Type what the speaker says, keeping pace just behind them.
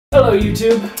Hello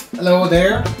YouTube. Hello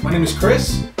there, my name is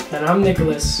Chris. And I'm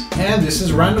Nicholas. And this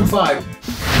is Randomfide.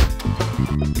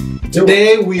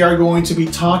 Today we are going to be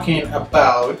talking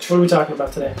about... What are we talking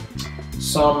about today?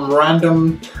 Some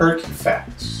random turkey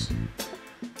facts.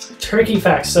 Turkey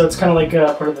facts, so it's kind of like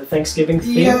part of the Thanksgiving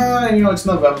theme? Yeah, and you know, it's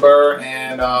November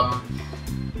and I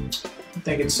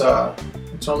think it's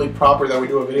only proper that we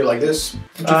do a video like this.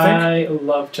 What do you think? I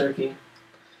love turkey.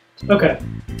 Okay.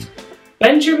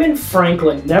 Benjamin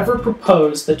Franklin never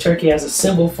proposed the turkey as a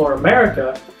symbol for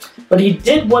America, but he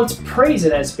did once praise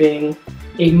it as being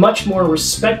a much more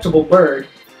respectable bird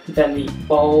than the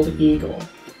bald eagle.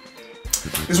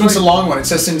 This one's a long one. It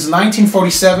says, since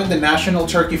 1947, the National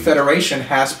Turkey Federation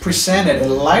has presented a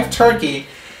live turkey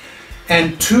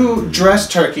and 2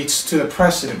 dressed turkeys to the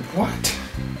president. What?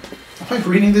 Am I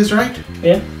reading this right?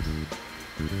 Yeah.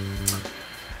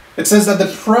 It says that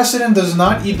the president does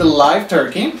not eat the live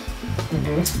turkey.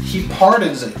 He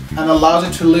pardons it and allows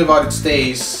it to live out its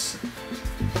days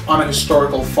on a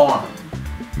historical farm.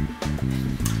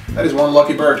 That is one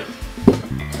lucky bird.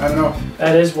 I don't know.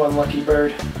 That is one lucky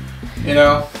bird. You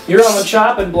know, you're on the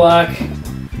chopping block.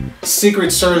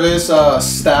 Secret Service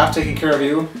staff taking care of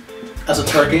you as a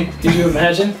turkey. Did you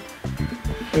imagine? You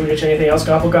want to get you anything else?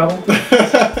 Gobble gobble.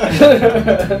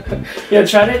 Yeah,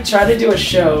 try to do a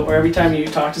show where every time you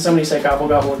talk to somebody, you say gobble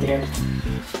gobble at the end.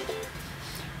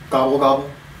 Gobble gobble.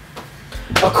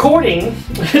 According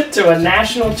to a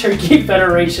National Turkey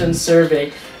Federation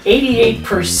survey,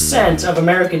 88% of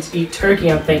Americans eat turkey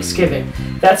on Thanksgiving.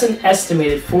 That's an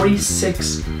estimated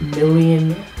 46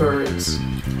 million birds.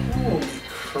 Holy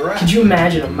crap. Could you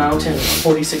imagine a mountain of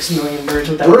 46 million birds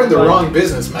with that? We're in the wrong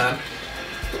business, man.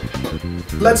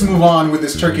 Let's move on with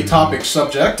this turkey topic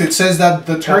subject. It says that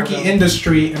the turkey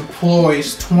industry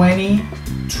employs 20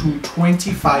 to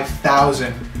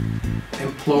 25,000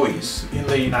 employees in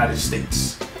the United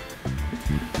States.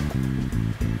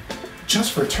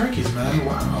 Just for turkeys, man.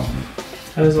 Wow.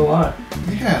 That is a lot.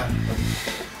 Yeah.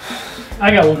 I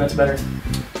got one that's better.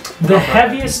 The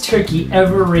heaviest turkey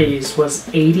ever raised was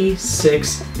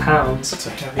 86 pounds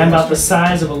and about the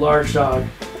size of a large dog.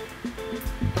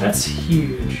 That's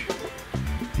huge.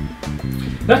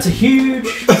 That's a huge...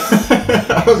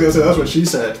 I was gonna say that's what she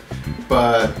said,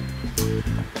 but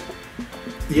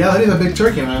yeah, that is a big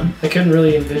turkey, man. I couldn't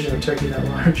really envision a turkey that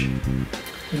large.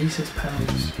 86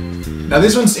 pounds. Now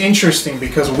this one's interesting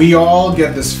because we all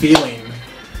get this feeling,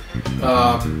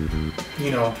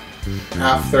 you know,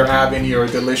 after having your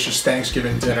delicious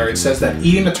Thanksgiving dinner. It says that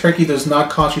eating a turkey does not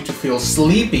cause you to feel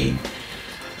sleepy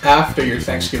after your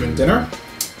Thanksgiving dinner.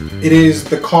 It is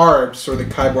the carbs or the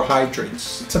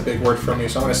carbohydrates. It's a big word for me,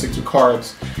 so I'm going to stick to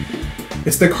carbs.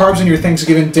 It's the carbs in your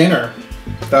Thanksgiving dinner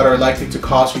that are likely to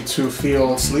cause you to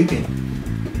feel sleepy.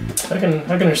 I can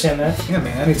understand that. Yeah,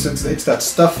 man. It's that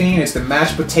stuffing. It's the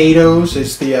mashed potatoes.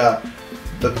 It's the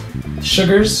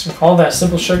sugars. All that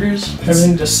simple sugars.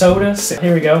 Everything to soda.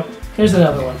 Here we go. Here's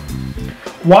another one.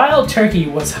 Wild turkey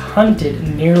was hunted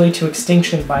nearly to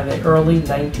extinction by the early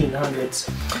 1900s.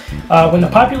 When the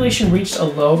population reached a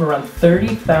low of around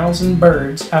 30,000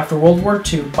 birds after World War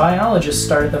II, biologists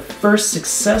started the first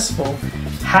successful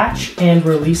hatch and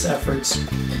release efforts,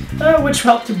 which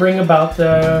helped to bring about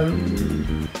the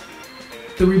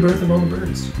rebirth of all the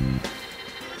birds,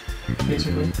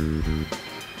 basically.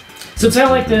 So it's kind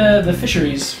of like the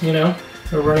fisheries, you know?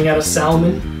 They're running out of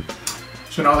salmon.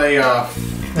 So now they have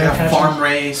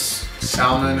farm-raised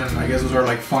salmon, and I guess those are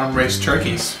like farm-raised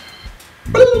turkeys.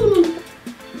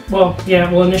 Well,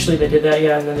 yeah, well initially they did that,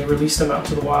 yeah, and then they released them out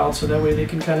to the wild so that way they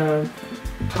can kind of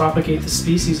propagate the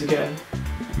species again.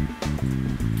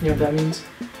 You know what that means?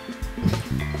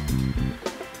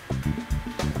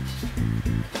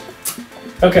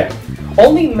 Okay.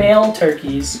 Only male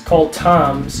turkeys, called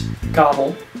toms,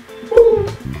 gobble.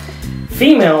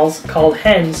 Females, called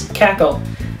hens, cackle.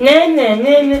 Nah, nah,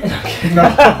 nah, nah. Okay.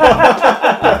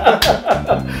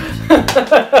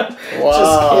 Wow,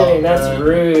 just kidding, that's man.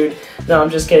 rude. No, I'm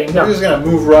just kidding. No. We're just gonna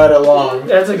move right along.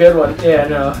 That's a good one. Yeah,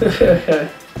 no.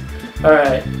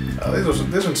 Alright. Oh,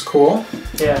 this one's cool.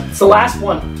 Yeah, it's the last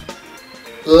one.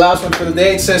 The last one for the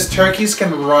day. It says turkeys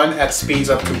can run at speeds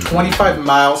up to 25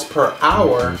 miles per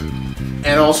hour,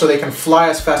 and also they can fly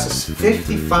as fast as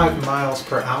 55 miles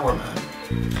per hour, man.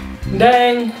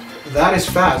 Dang. That is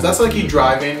fast. That's like you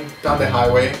driving down the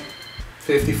highway,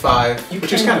 55,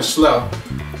 which is kind of slow.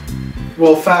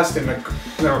 Well, fast in the...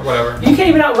 No, whatever. You can't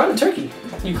even outrun a turkey.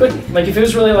 You couldn't. Like, if it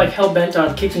was really, like, hell-bent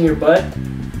on kicking your butt...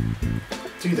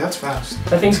 Dude, that's fast.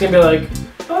 That thing's gonna be like...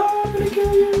 Oh, gonna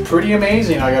kill you. Pretty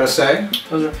amazing, I gotta say.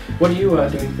 What are you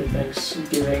doing for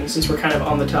Thanksgiving? Since we're kind of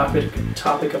on the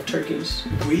topic of turkeys.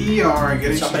 We are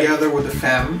getting together with the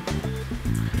fam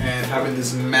and having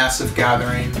this massive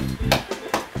gathering.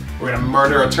 We're gonna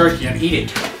murder a turkey and eat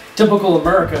it. Typical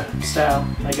America style,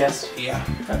 I guess. Yeah.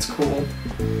 That's cool.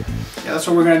 Yeah, that's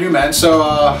what we're gonna do, man.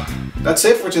 So that's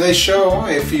it for today's show.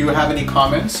 If you have any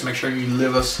comments, make sure you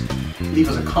leave us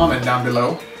a comment down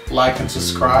below. Like and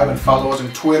subscribe and follow us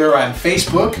on Twitter and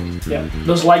Facebook. Yeah,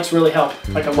 those likes really help,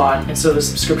 like a lot, and so the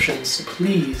subscriptions. So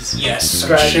please, yes,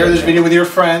 share this video with your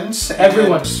friends.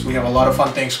 Everyone. We have a lot of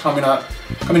fun things coming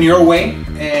your way,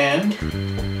 and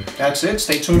that's it.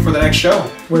 Stay tuned for the next show.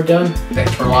 We're done.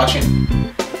 Thanks for watching.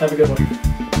 Have a good one.